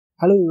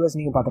Hello US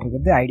நீங்கள் பார்த்துட்டு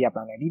இருக்கிறது ஐடியா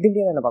பிளான். இது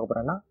வீடியோ என்ன பார்க்க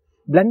போகிறேன்னா,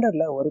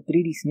 பிளெண்டரில் ஒரு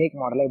 3D ஸ்னேக்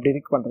மாடலை எப்படி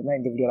ரிக் பண்ணுறது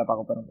இந்த வீடியோவில்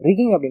பார்க்க போகிறோம்.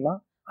 ரிக்கிங் அப்படின்னா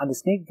அந்த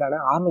ஸ்னேக்கான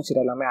ஆர்மேச்சர்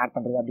எல்லாமே ஆட்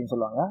பண்ணுறது அப்படின்னு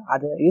சொல்லுவாங்க.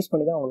 அதை யூஸ்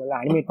பண்ணி தான் உங்களால்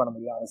அனிமேட் பண்ண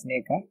முடியும் அந்த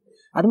ஸ்னேக்கை.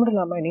 அது மட்டும்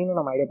இல்லாமல் நீங்களும்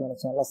நம்ம ஐடியா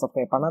பிளான் சேனலில்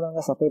சப்ஸ்கிரைப்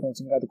பண்ணாதவங்க சப்ஸ்கிரைப் பண்ணி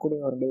வச்சுங்க. அது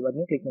கூட ஒரு பெல்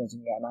பட்டனையும் கிளிக் பண்ணி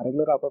வச்சுங்க. நான்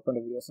ரெகுலராக அப்லோட்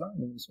பண்ணுற வீடியோஸ்லாம்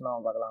நீங்கள் மிஸ்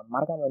பண்ணாமல் பார்க்கலாம்.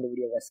 மறக்காம இந்த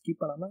வீடியோவை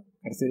ஸ்கிப் பண்ணாமல்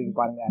கடைசி வரைக்கும்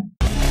பாருங்கள்.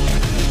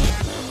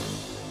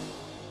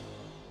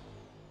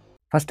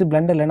 ஃபஸ்ட்டு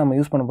பிளெண்டரில் நம்ம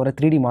யூஸ் பண்ண போகிற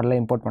 3D மாடலை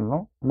இம்போர்ட்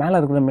பண்ணணும். மேலே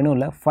இருக்கிற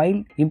மெனுவில் ஃபைல்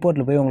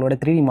இம்போர்ட்டில் போய் உங்களோட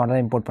 3D மாடலை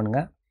இம்போர்ட்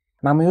பண்ணுங்கள்.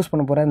 நம்ம யூஸ்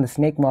பண்ண போகிற இந்த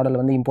ஸ்னேக் மாடல்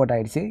வந்து இம்போர்ட்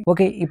ஆகிடுச்சு.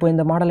 ஓகே, இப்போ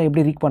இந்த மாடலை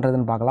எப்படி ரீக்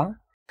பண்ணுறதுன்னு பார்க்கலாம்.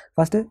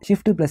 ஃபஸ்ட்டு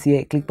Shift+A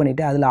கிளிக்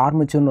பண்ணிவிட்டு அதில்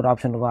ஆர்மேச்சர்னு ஒரு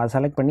ஆப்ஷன் இருக்கும். அதை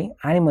செலக்ட் பண்ணி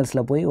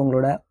அனிமல்ஸில் போய்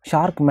உங்களோட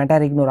ஷார்க்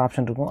மெட்டாரிக்னு ஒரு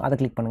ஆப்ஷன் இருக்கும். அதை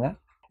கிளிக் பண்ணுங்கள்.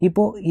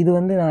 இப்போது இது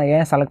வந்து நான்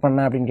ஏன் செலக்ட்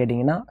பண்ணேன் அப்படின்னு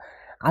கேட்டிங்கன்னா,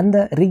 அந்த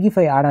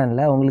rigify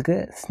addonல உங்களுக்கு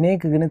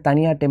ஸ்னேக்குன்னு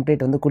தனியாக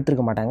டெம்ப்ளேட் வந்து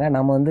கொடுத்துருக்க மாட்டாங்க.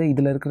 நம்ம வந்து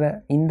இதில் இருக்கிற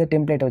இந்த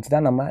டெம்ப்ளேட்டை வச்சு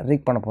தான் நம்ம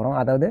ரிக் பண்ண போகிறோம்.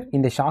 அதாவது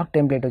இந்த ஷார்க்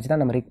டெம்ப்ளேட் வச்சு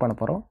தான் நம்ம ரிக் பண்ண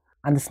போகிறோம்.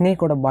 அந்த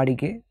ஸ்னேக்கோட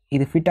பாடிக்கு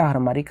இது ஃபிட்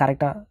ஆகிற மாதிரி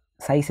கரெக்டாக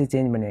சைஸை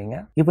சேஞ்ச் பண்ணுவீங்க.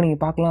 இப்போ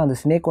நீங்கள் பார்க்கலாம், அந்த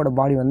ஸ்னேக்கோட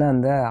பாடி வந்து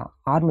அந்த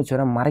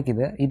ஆர்மேச்சரை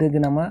மறைக்குது.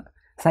 இதுக்கு நம்ம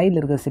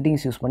சைடில் இருக்கிற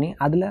செட்டிங்ஸ் யூஸ் பண்ணி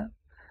அதில்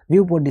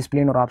வியூ போர்ட்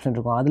டிஸ்பிளேன்னு ஒரு ஆப்ஷன்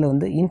இருக்கும். அதில்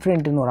வந்து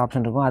இன்ஃப்ரண்ட்னு ஒரு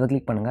ஆப்ஷன் இருக்கும். அதை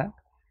கிளிக் பண்ணுங்கள்.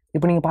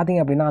 இப்போ நீங்கள்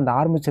பார்த்தீங்க அப்படின்னா அந்த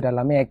ஆர்மேச்சர்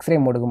எல்லாமே எக்ஸ்ரே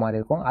மோடுக்கு மாதிரி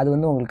இருக்கும். அது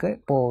வந்து உங்களுக்கு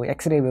இப்போது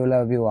எக்ஸ்ரே வியூவில்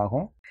வியூ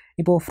ஆகும்.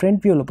 இப்போது ஃப்ரண்ட்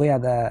வியூவில் போய்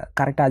அதை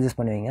கரெக்டாக அட்ஜஸ்ட்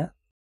பண்ணுவீங்க.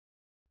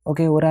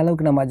 ஓகே,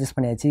 ஓரளவுக்கு நம்ம அட்ஜஸ்ட்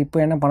பண்ணியாச்சு. இப்போ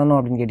என்ன பண்ணணும்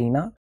அப்படின்னு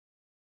கேட்டிங்கன்னா,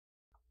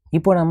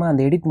 இப்போ நம்ம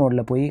அந்த எடிட்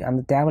மோடில் போய்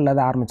அந்த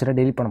தேவையில்லாத ஆர்மேச்சரை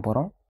டெலிட் பண்ண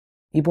போகிறோம்.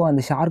 இப்போது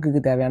அந்த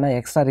ஷார்க்குக்கு தேவையான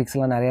எக்ஸ்ட்ரா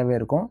ரிக்ஸ்லாம் நிறையாவே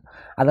இருக்கும்.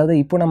 அதாவது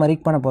இப்போ நம்ம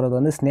ரிக் பண்ண போகிறது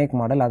வந்து ஸ்னேக்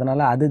மாடல்.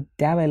 அதனால் அது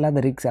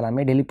தேவையில்லாத ரிக்ஸ்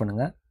எல்லாமே டெலிட்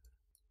பண்ணுங்கள்.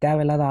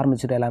 தேவையில்லாத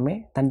ஆர்மேச்சர் எல்லாமே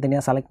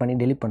தனித்தனியாக செலக்ட் பண்ணி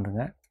டெலிட்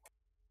பண்ணுங்க.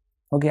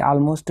 ஓகே,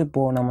 ஆல்மோஸ்ட்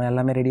இப்போது நம்ம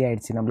எல்லாமே ரெடி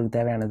ஆகிடுச்சு நம்மளுக்கு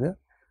தேவையானது.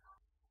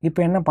 இப்போ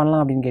என்ன பண்ணலாம்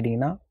அப்படின்னு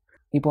கேட்டிங்கன்னா,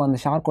 இப்போது அந்த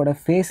ஷார்க்கோட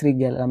ஃபேஸ்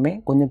ரிக் எல்லாமே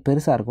கொஞ்சம்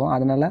பெருசாக இருக்கும்.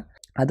 அதனால்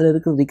அதில்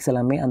இருக்கிற ரிக்ஸ்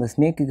எல்லாமே அந்த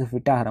ஸ்னேக்குக்கு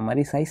ஃபிட் ஆகிற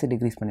மாதிரி சைஸை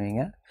டிக்ரீஸ்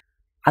பண்ணுவீங்க.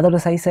 அதோட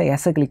சைஸை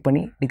எஸ்ஸை கிளிக்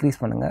பண்ணி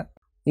டிக்ரீஸ் பண்ணுங்கள்.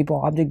 இப்போது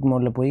ஆப்ஜெக்ட்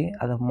மோடில் போய்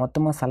அதை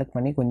மொத்தமாக செலக்ட்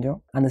பண்ணி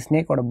கொஞ்சம் அந்த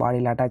ஸ்னேக்கோட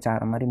பாடியில் அட்டாச்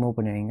ஆகிற மாதிரி மூவ்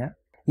பண்ணுவீங்க.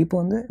 இப்போ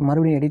வந்து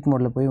மறுபடியும் எடிட்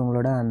மோடில் போய்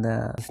உங்களோட அந்த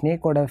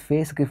ஸ்னேக்கோட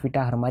ஃபேஸுக்கு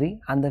ஃபிட் ஆகிற மாதிரி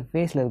அந்த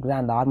ஃபேஸில் இருக்கிற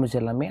அந்த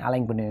ஆர்மேச்சர் எல்லாமே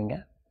அலைன் பண்ணுவீங்க.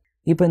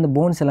 இப்போ இந்த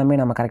போன்ஸ் எல்லாமே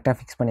நம்ம கரெக்டாக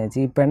ஃபிக்ஸ் பண்ணியாச்சு.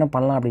 இப்போ என்ன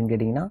பண்ணலாம் அப்படின்னு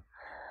கேட்டிங்கன்னா,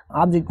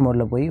 ஆப்ஜெக்ட்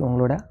மோடில் போய்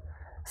உங்களோட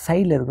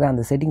சைடில் இருக்கிற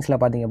அந்த செட்டிங்ஸில்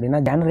பார்த்திங்க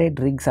அப்படின்னா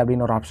ஜெனரேட் ரிக்ஸ்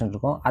அப்படின்னு ஒரு ஆப்ஷன்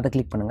இருக்கும். அதை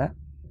கிளிக் பண்ணுங்கள்.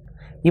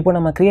 இப்போ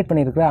நம்ம க்ரியேட்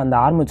பண்ணியிருக்கிற அந்த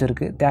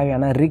ஆர்மேச்சருக்கு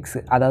தேவையான ரிக்ஸ்,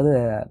 அதாவது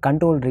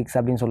கண்ட்ரோல் ரிக்ஸ்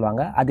அப்படின்னு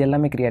சொல்லுவாங்க, அது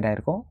எல்லாமே க்ரியேட்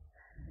ஆகிருக்கும்.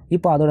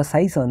 இப்போ அதோட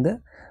சைஸ் வந்து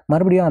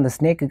மறுபடியும் அந்த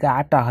ஸ்னேக்குக்கு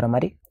ஆட் ஆகிற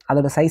மாதிரி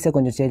அதோட சைஸை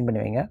கொஞ்சம் சேஞ்ச்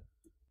பண்ணுவீங்க.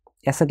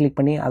 எஸ்ஸை கிளிக்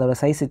பண்ணி அதோட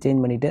சைஸை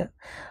சேஞ்ச் பண்ணிவிட்டு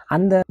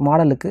அந்த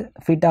மாடலுக்கு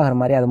ஃபிட் ஆகிற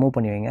மாதிரி அதை மூவ்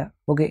பண்ணுவீங்க.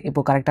 ஓகே,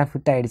 இப்போ கரெக்டாக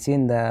ஃபிட் ஆகிடுச்சு.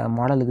 இந்த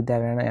மாடலுக்கு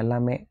தேவையான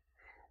எல்லாமே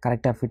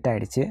கரெக்டாக ஃபிட்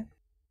ஆகிடுச்சு.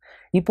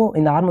 இப்போது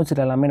இந்த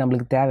ஆர்மேச்சர் எல்லாமே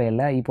நம்மளுக்கு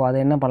தேவையில்லை. இப்போ அதை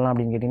என்ன பண்ணலாம்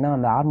அப்படின்னு கேட்டிங்கன்னா,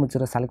 அந்த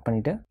ஆர்மேச்சரை செலக்ட்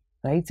பண்ணிவிட்டு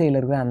ரைட் சைடில்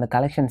இருக்கிற அந்த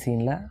கலெக்ஷன்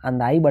சீனில்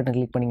அந்த ஐ பட்டன்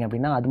கிளிக் பண்ணிங்க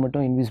அப்படின்னா அது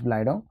மட்டும் இன்விசிபிள்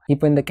ஆகிடும்.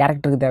 இப்போ இந்த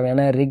கேரக்டருக்கு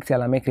தேவையான ரிக்ஸ்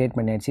எல்லாமே க்ரியேட்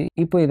பண்ணியாச்சு.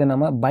 இப்போ இதை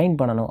நம்ம பைண்ட்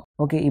பண்ணணும்.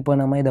 ஓகே,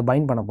 இப்போ நம்ம இதை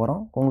பைண்ட் பண்ண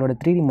போகிறோம். உங்களோட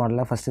 3D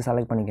மாடலை ஃபஸ்ட்டு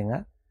செலக்ட் பண்ணிக்கோங்க.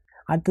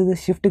 அடுத்தது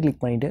ஷிஃப்ட்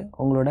கிளிக் பண்ணிவிட்டு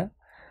உங்களோட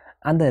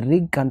அந்த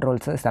ரிக்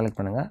கண்ட்ரோல்ஸை செலக்ட்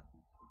பண்ணுங்கள்.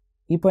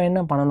 இப்போ என்ன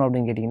பண்ணணும்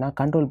அப்படின்னு கேட்டிங்கன்னா,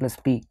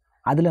 Ctrl+P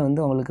அதில்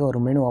வந்து உங்களுக்கு ஒரு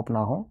மெனு ஓப்பன்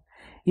ஆகும்.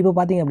 இப்போ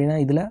பார்த்திங்க அப்படின்னா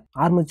இதில்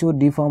armature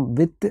deform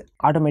with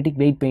automatic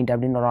wait paint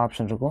அப்படின்னு ஒரு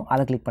ஆப்ஷன் இருக்கும்.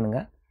 அதை கிளிக்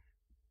பண்ணுங்கள்.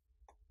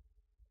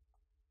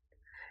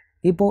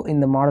 இப்போது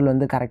இந்த மாடல்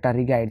வந்து கரெக்டாக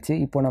ரிக் ஆகிடுச்சு.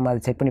 இப்போ நம்ம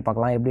அதை செக் பண்ணி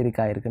பார்க்கலாம் எப்படி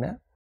ரிக் ஆகிருக்குன்னு.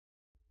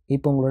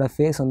 இப்போ உங்களோட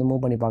ஃபேஸ் வந்து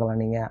மூவ் பண்ணி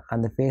பார்க்கலாம். நீங்கள்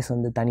அந்த ஃபேஸ்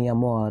வந்து தனியாக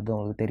மூவ் ஆகிறது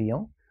உங்களுக்கு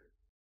தெரியும்.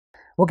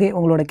 ஓகே,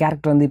 உங்களோட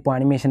கேரக்டர் வந்து இப்போ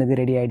அனிமேஷனுக்கு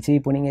ரெடி ஆகிடுச்சு.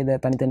 இப்போ நீங்கள் இதை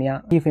தனித்தனியாக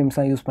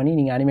கீஃப்ரேம்ஸாக யூஸ் பண்ணி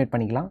நீங்கள் அனிமேட்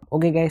பண்ணிக்கலாம்.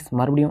 ஓகே கைஸ்,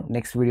 மறுபடியும்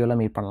நெக்ஸ்ட் வீடியோவில்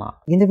மீட் பண்ணலாம்.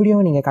 இந்த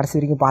வீடியோவை நீங்கள் கடைசி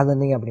வரைக்கும்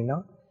பார்த்துருந்தீங்க அப்படின்னா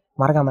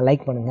மறக்காமல்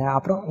லைக் பண்ணுங்கள்.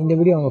 அப்புறம் இந்த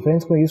வீடியோ உங்கள்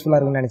ஃப்ரெண்ட்ஸ்க்கு யூஸ்ஃபுல்லாக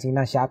இருக்குன்னு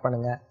நினச்சிங்கன்னா ஷேர்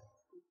பண்ணுங்கள்.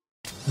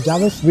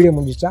 ஜாவஸ் வீடியோ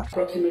முடிஞ்சிச்சா?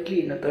 அப்ராக்சிமேட்லி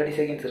இன்னும் 30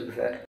 செகண்ட்ஸ் இருக்குது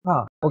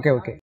சார்.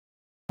 ஓகே.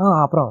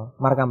 அப்புறம்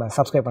மறக்காமல்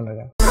சப்ஸ்கிரைப்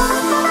பண்ணுங்கள்.